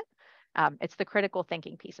little bit. It's the critical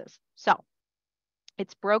thinking pieces. So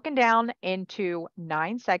it's broken down into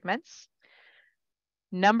 9 segments.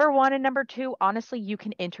 Number 1 and number 2, honestly, you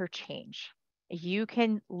can interchange. You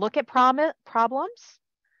can look at problems.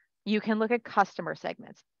 You can look at customer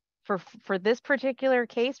segments. For this particular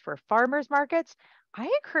case, for farmers markets, I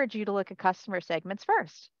encourage you to look at customer segments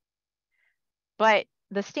first. But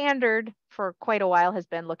the standard for quite a while has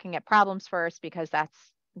been looking at problems first because that's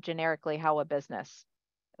generically how a business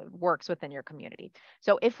works within your community.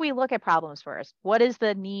 So if we look at problems first, what is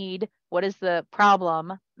the need? What is the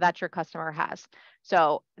problem that your customer has?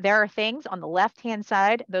 So there are things on the left-hand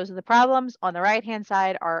side, those are the problems. On the right-hand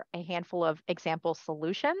side are a handful of example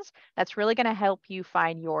solutions. That's really going to help you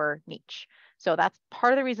find your niche. So that's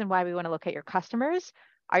part of the reason why we want to look at your customers.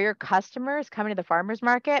 Are your customers coming to the farmers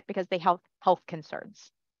market because they have health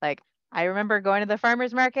concerns? Like I remember going to the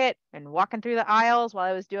farmers market and walking through the aisles while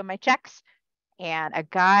I was doing my checks. And a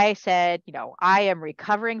guy said, I am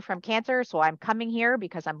recovering from cancer, so I'm coming here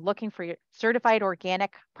because I'm looking for certified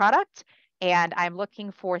organic products and I'm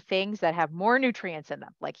looking for things that have more nutrients in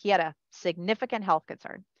them. Like he had a significant health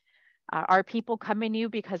concern. Are people coming to you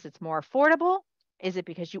because it's more affordable? Is it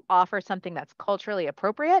because you offer something that's culturally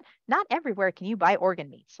appropriate? Not everywhere can you buy organ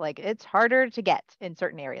meats. Like it's harder to get in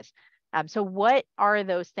certain areas. So what are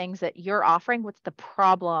those things that you're offering? What's the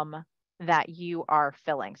problem that you are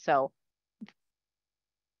filling? So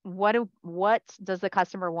what does the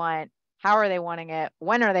customer want? How are they wanting it?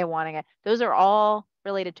 When are they wanting it? Those are all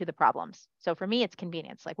related to the problems. So for me, it's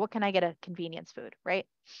convenience. Like, what can I get a convenience food, right?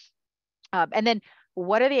 And then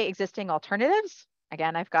what are the existing alternatives?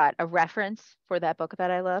 Again, I've got a reference for that book that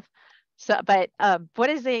I love. So, but what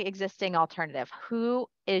is the existing alternative? Who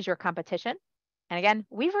is your competition? And again,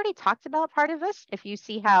 we've already talked about part of this. If you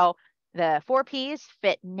see how the 4 Ps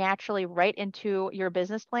fit naturally right into your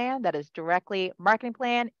business plan, that is directly marketing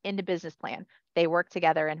plan into business plan. They work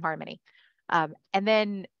together in harmony. And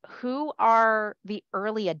then who are the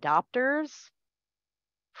early adopters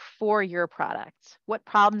for your products? What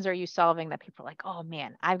problems are you solving that people are like, oh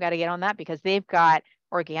man, I've got to get on that because they've got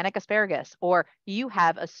organic asparagus, or you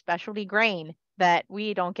have a specialty grain that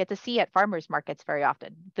we don't get to see at farmers markets very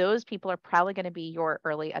often. Those people are probably going to be your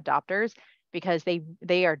early adopters because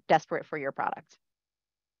they are desperate for your product.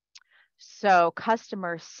 So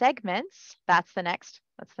customer segments, that's the next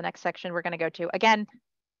section we're going to go to. Again,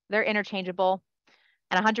 they're interchangeable.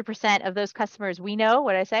 And 100% of those customers we know,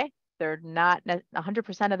 what did I say? They're not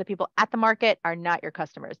 100% of the people at the market are not your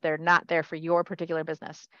customers. They're not there for your particular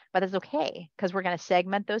business, but that's okay because we're going to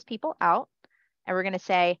segment those people out and we're going to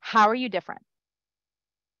say, how are you different?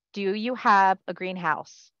 Do you have a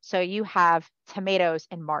greenhouse? So you have tomatoes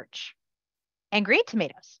in March and green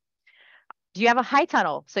tomatoes. Do you have a high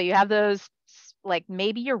tunnel? So you have those, like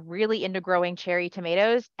maybe you're really into growing cherry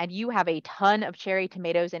tomatoes and you have a ton of cherry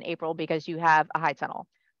tomatoes in April because you have a high tunnel.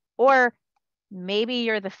 Or maybe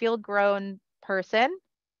you're the field grown person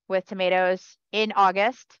with tomatoes in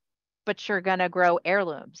August, but you're going to grow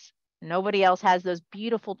heirlooms. Nobody else has those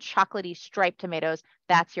beautiful chocolatey striped tomatoes.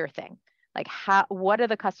 That's your thing. Like what are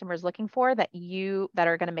the customers looking for that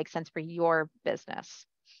are going to make sense for your business?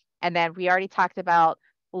 And then we already talked about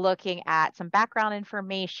looking at some background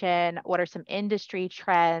information. What are some industry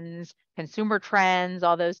trends, consumer trends,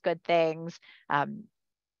 all those good things. And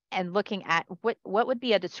looking at what would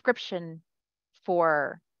be a description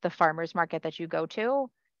for the farmers market that you go to.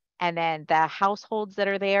 And then the households that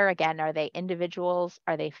are there, again, are they individuals?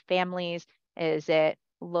 Are they families? Is it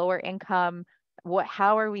lower income?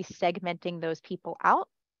 How are we segmenting those people out?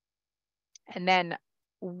 And then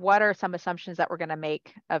what are some assumptions that we're going to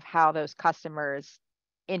make of how those customers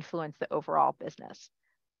influence the overall business.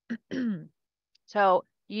 So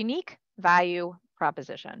unique value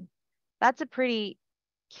proposition. That's a pretty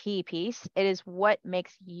key piece. It is what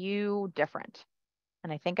makes you different.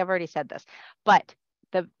 And I think I've already said this, but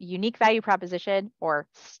the unique value proposition or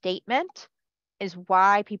statement is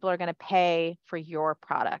why people are going to pay for your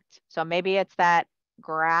product. So maybe it's that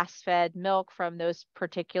grass-fed milk from those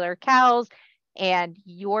particular cows, and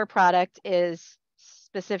your product is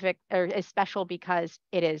specific or is special because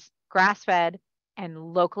it is grass-fed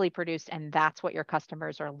and locally produced, and that's what your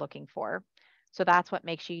customers are looking for. So that's what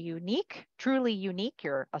makes you unique, truly unique.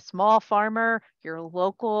 You're a small farmer, you're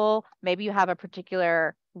local, maybe you have a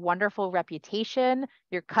particular wonderful reputation,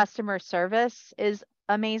 your customer service is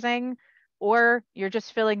amazing, or you're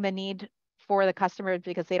just filling the need for the customers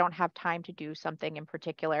because they don't have time to do something in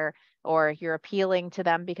particular, or you're appealing to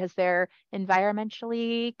them because they're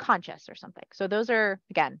environmentally conscious or something. So those are,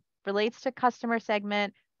 again, relates to customer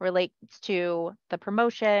segment, relates to the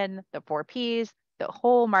promotion, the 4Ps, the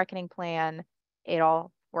whole marketing plan. It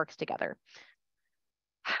all works together.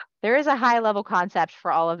 There is a high level concept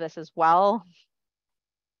for all of this as well.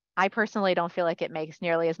 I personally don't feel like it makes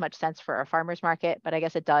nearly as much sense for a farmer's market, but I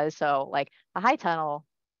guess it does. So like a high tunnel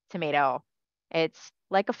tomato, it's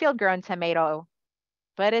like a field grown tomato,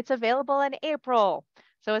 but it's available in April.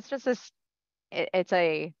 So it's just this, it's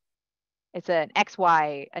an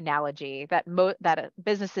XY analogy that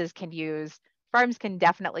businesses can use. Farms can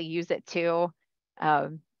definitely use it too.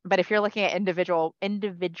 But if you're looking at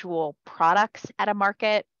individual products at a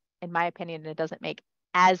market, in my opinion, it doesn't make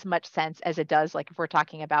as much sense as it does like if we're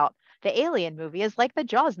talking about the Alien movie is like the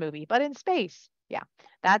Jaws movie, but in space. Yeah,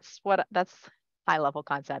 that's high level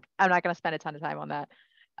concept. I'm not going to spend a ton of time on that.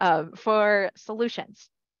 For solutions,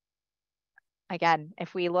 again,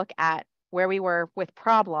 if we look at where we were with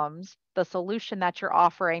problems, the solution that you're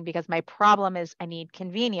offering, because my problem is I need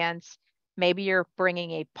convenience, maybe you're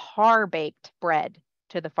bringing a par-baked bread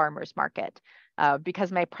to the farmer's market.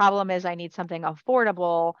 Because my problem is I need something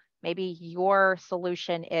affordable, maybe your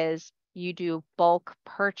solution is you do bulk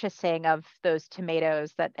purchasing of those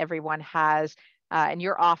tomatoes that everyone has, and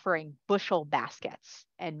you're offering bushel baskets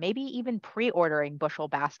and maybe even pre-ordering bushel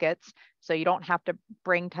baskets so you don't have to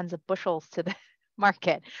bring tons of bushels to the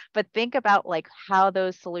market. But think about like how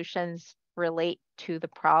those solutions relate to the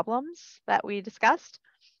problems that we discussed,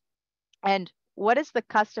 and what does the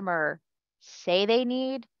customer say they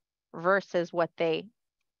need versus what they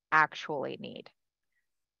actually need.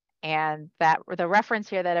 And that the reference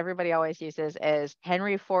here that everybody always uses is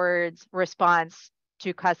Henry Ford's response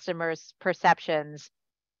to customers' perceptions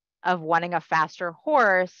of wanting a faster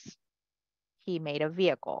horse. He made a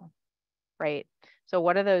vehicle, right? So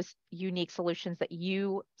what are those unique solutions that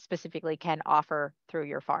you specifically can offer through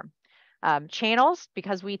your farm? Channels,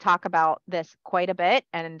 because we talk about this quite a bit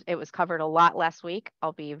and it was covered a lot last week.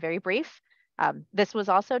 I'll be very brief. This was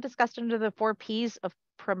also discussed under the 4Ps of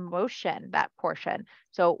promotion, that portion.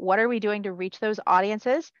 So what are we doing to reach those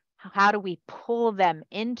audiences? How do we pull them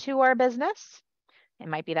into our business? It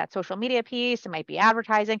might be that social media piece, it might be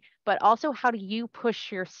advertising, but also how do you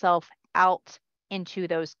push yourself out into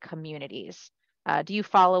those communities? Do you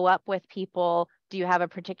follow up with people? Do you have a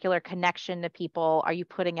particular connection to people? Are you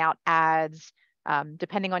putting out ads?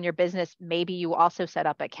 Depending on your business, maybe you also set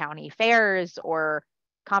up at county fairs or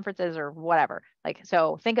conferences or whatever. Like,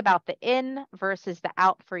 so think about the in versus the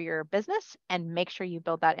out for your business and make sure you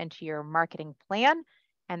build that into your marketing plan.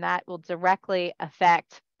 And that will directly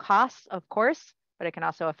affect costs, of course, but it can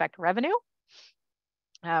also affect revenue.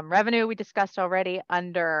 Revenue we discussed already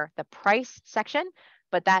under the price section,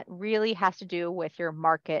 but that really has to do with your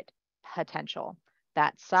market potential,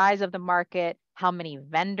 that size of the market, how many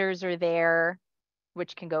vendors are there,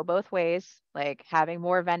 which can go both ways. Like having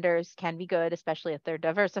more vendors can be good, especially if they're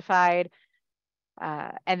diversified.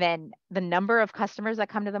 And then the number of customers that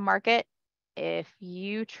come to the market, if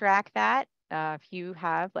you track that, if you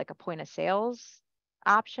have like a point of sales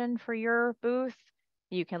option for your booth,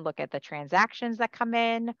 you can look at the transactions that come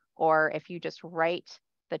in, or if you just write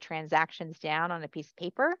the transactions down on a piece of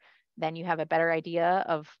paper, then you have a better idea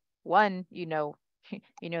of one, you know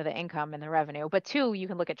the income and the revenue, but two, you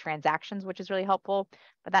can look at transactions, which is really helpful.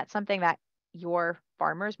 But that's something that your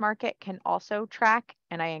farmers market can also track,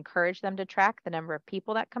 and I encourage them to track the number of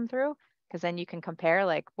people that come through, because then you can compare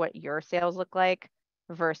like what your sales look like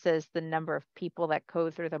versus the number of people that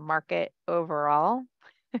go through the market overall.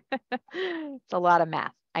 It's a lot of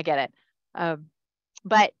math. I get it.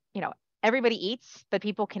 But everybody eats, but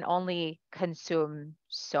people can only consume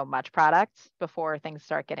so much product before things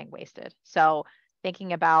start getting wasted. So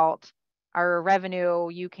thinking about our revenue,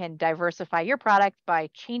 you can diversify your product by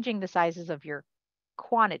changing the sizes of your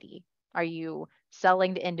quantity. Are you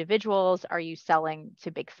selling to individuals? Are you selling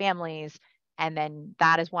to big families? And then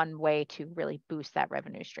that is one way to really boost that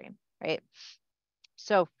revenue stream, right?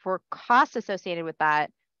 So for costs associated with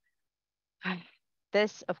that,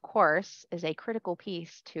 this, of course, is a critical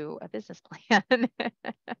piece to a business plan.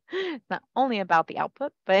 It's not only about the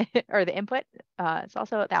output, but or the input, it's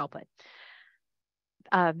also the output.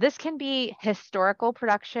 This can be historical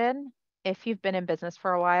production if you've been in business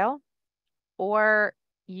for a while, or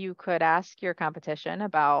you could ask your competition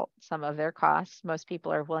about some of their costs. Most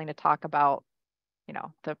people are willing to talk about,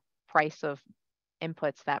 the price of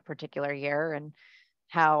inputs that particular year and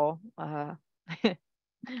how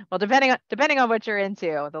well, depending on what you're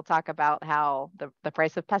into, they'll talk about how the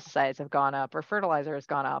price of pesticides have gone up or fertilizer has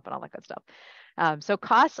gone up and all that good stuff. So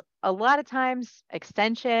costs, a lot of times,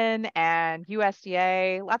 Extension and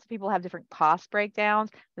USDA, lots of people have different cost breakdowns.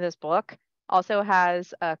 This book also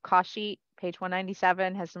has a cost sheet. Page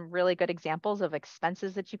 197 has some really good examples of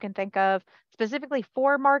expenses that you can think of, specifically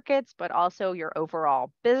for markets, but also your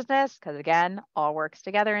overall business, because again, all works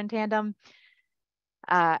together in tandem.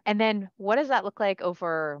 And then what does that look like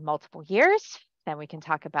over multiple years? Then we can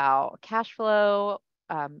talk about cash flow.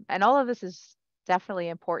 And all of this is definitely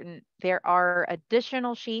important. There are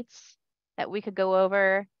additional sheets that we could go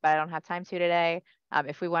over, but I don't have time to today.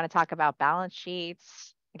 If we want to talk about balance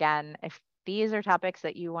sheets, again, if these are topics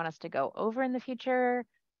that you want us to go over in the future,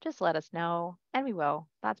 just let us know and we will.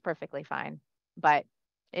 That's perfectly fine. But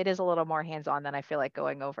it is a little more hands-on than I feel like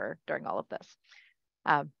going over during all of this.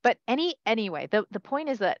 But anyway, the point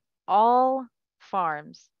is that all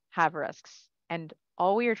farms have risks, and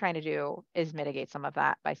all we are trying to do is mitigate some of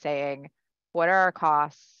that by saying, what are our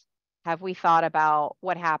costs? Have we thought about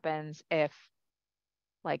what happens if,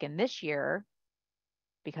 like in this year,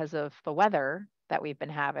 because of the weather that we've been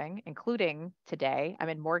having, including today, I'm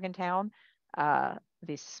in Morgantown.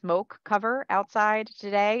 The smoke cover outside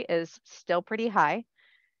today is still pretty high.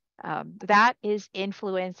 That is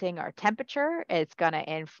influencing our temperature. It's going to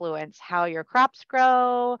influence how your crops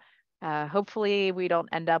grow. Hopefully, we don't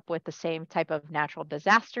end up with the same type of natural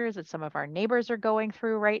disasters that some of our neighbors are going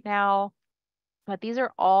through right now. But these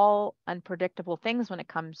are all unpredictable things when it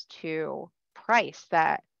comes to price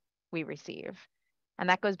that we receive. And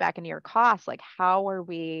that goes back into your costs. Like, how are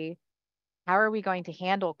we going to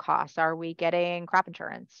handle costs? Are we getting crop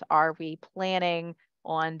insurance? Are we planning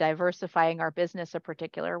on diversifying our business a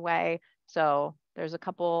particular way? So there's a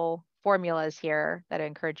couple formulas here that I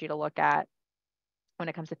encourage you to look at when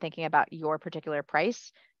it comes to thinking about your particular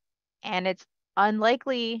price. And it's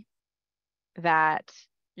unlikely that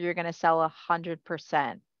you're going to sell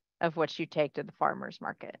 100% of what you take to the farmer's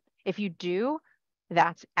market. If you do,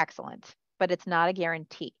 that's excellent, but it's not a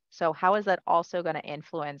guarantee. So how is that also going to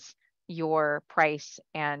influence your price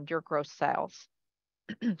and your gross sales?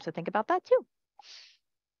 So think about that too.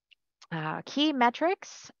 Key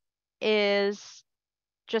metrics is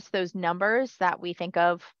just those numbers that we think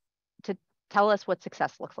of to tell us what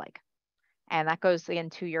success looks like. And that goes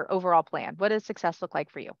into your overall plan. What does success look like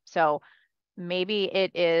for you? So maybe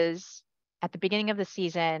it is at the beginning of the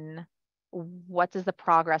season, what does the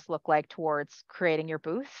progress look like towards creating your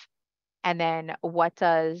booth? And then what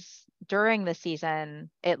does during the season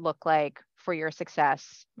it look like for your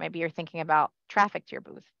success? Maybe you're thinking about traffic to your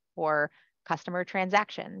booth or customer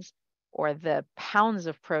transactions or the pounds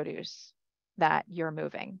of produce that you're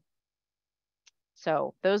moving.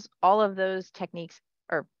 So all of those techniques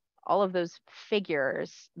or all of those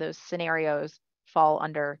figures, those scenarios fall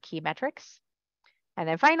under key metrics. And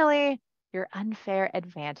then finally, your unfair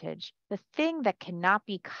advantage, the thing that cannot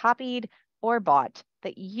be copied or bought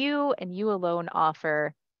that you and you alone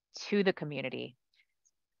offer to the community.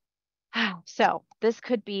 So this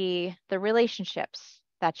could be the relationships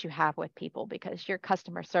that you have with people because your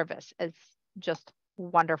customer service is just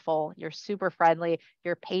wonderful. You're super friendly,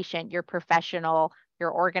 you're patient, you're professional,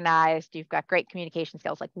 you're organized, you've got great communication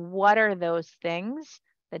skills. Like, what are those things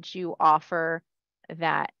that you offer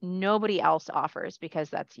that nobody else offers because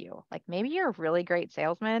that's you? Like, maybe you're a really great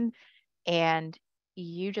salesman and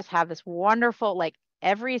you just have this wonderful, like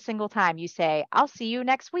every single time you say, I'll see you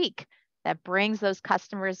next week, that brings those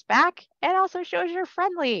customers back and also shows you're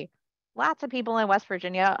friendly. Lots of people in West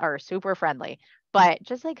Virginia are super friendly, but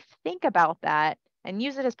just like think about that and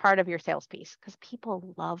use it as part of your sales piece because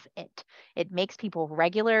people love it. It makes people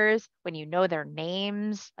regulars when you know their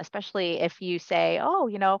names, especially if you say,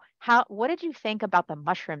 oh, what did you think about the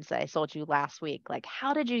mushrooms that I sold you last week? Like,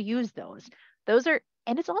 how did you use those?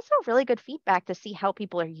 And it's also really good feedback to see how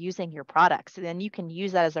people are using your products. And then you can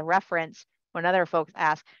use that as a reference when other folks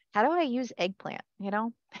ask, how do I use eggplant?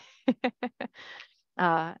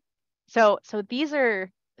 uh, So these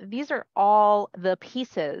are all the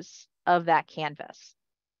pieces of that canvas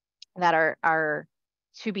that are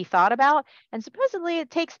to be thought about. And supposedly it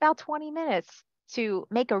takes about 20 minutes to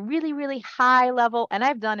make a really, really high level, and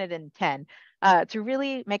I've done it in 10, to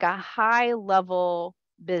really make a high level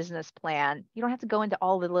business plan. You don't have to go into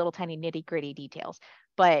all the little tiny nitty gritty details,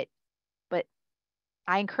 but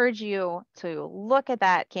I encourage you to look at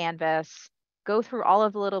that canvas, go through all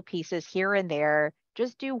of the little pieces here and there.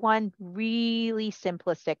 Just do one really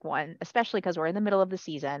simplistic one, especially because we're in the middle of the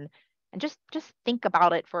season, and just think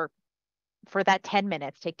about it for that 10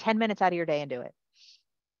 minutes. Take 10 minutes out of your day and do it.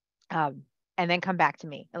 And then come back to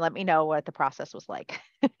me and let me know what the process was like.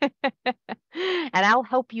 And I'll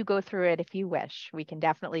help you go through it if you wish. We can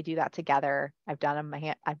definitely do that together. I've done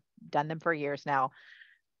them for years now.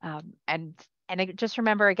 And just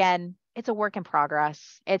remember again, it's a work in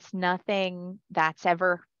progress. It's nothing that's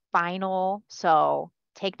ever final. So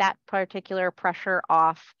take that particular pressure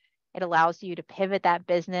off. It allows you to pivot that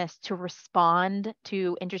business to respond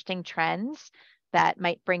to interesting trends that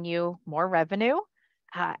might bring you more revenue.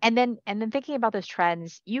 And then thinking about those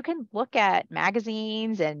trends, you can look at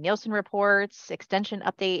magazines and Nielsen reports, extension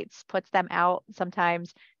updates, puts them out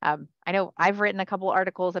sometimes. I know I've written a couple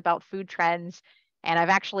articles about food trends, and I've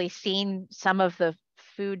actually seen some of the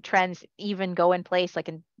food trends even go in place. Like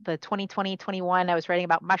in the 2020-21, I was writing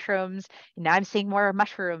about mushrooms. And now I'm seeing more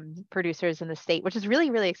mushroom producers in the state, which is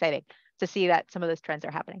really, really exciting to see that some of those trends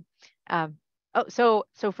are happening. So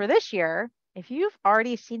for this year, if you've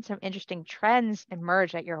already seen some interesting trends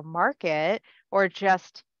emerge at your market or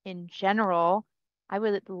just in general, I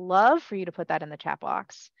would love for you to put that in the chat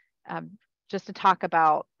box. Just to talk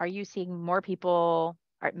about, are you seeing more people,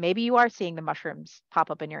 or maybe you are seeing the mushrooms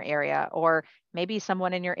pop up in your area, or maybe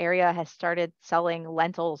someone in your area has started selling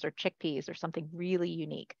lentils or chickpeas or something really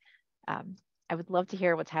unique. I would love to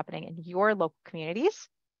hear what's happening in your local communities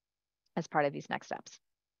as part of these next steps.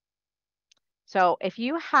 So if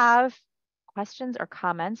you have questions or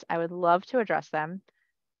comments, I would love to address them.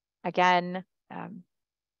 Again,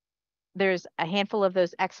 there's a handful of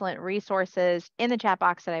those excellent resources in the chat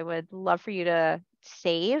box that I would love for you to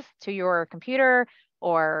save to your computer,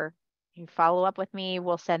 or you follow up with me.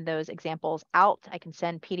 We'll send those examples out. I can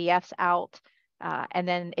send PDFs out. And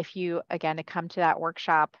then if you, again, to come to that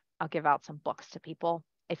workshop, I'll give out some books to people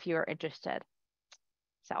if you're interested.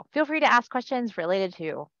 So feel free to ask questions related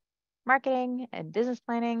to marketing and business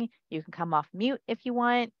planning. You can come off mute if you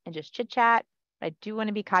want and just chit chat. But I do want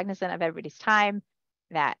to be cognizant of everybody's time,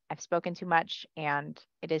 that I've spoken too much and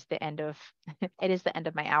it is the end of it is the end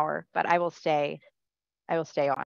of my hour, but I will stay on.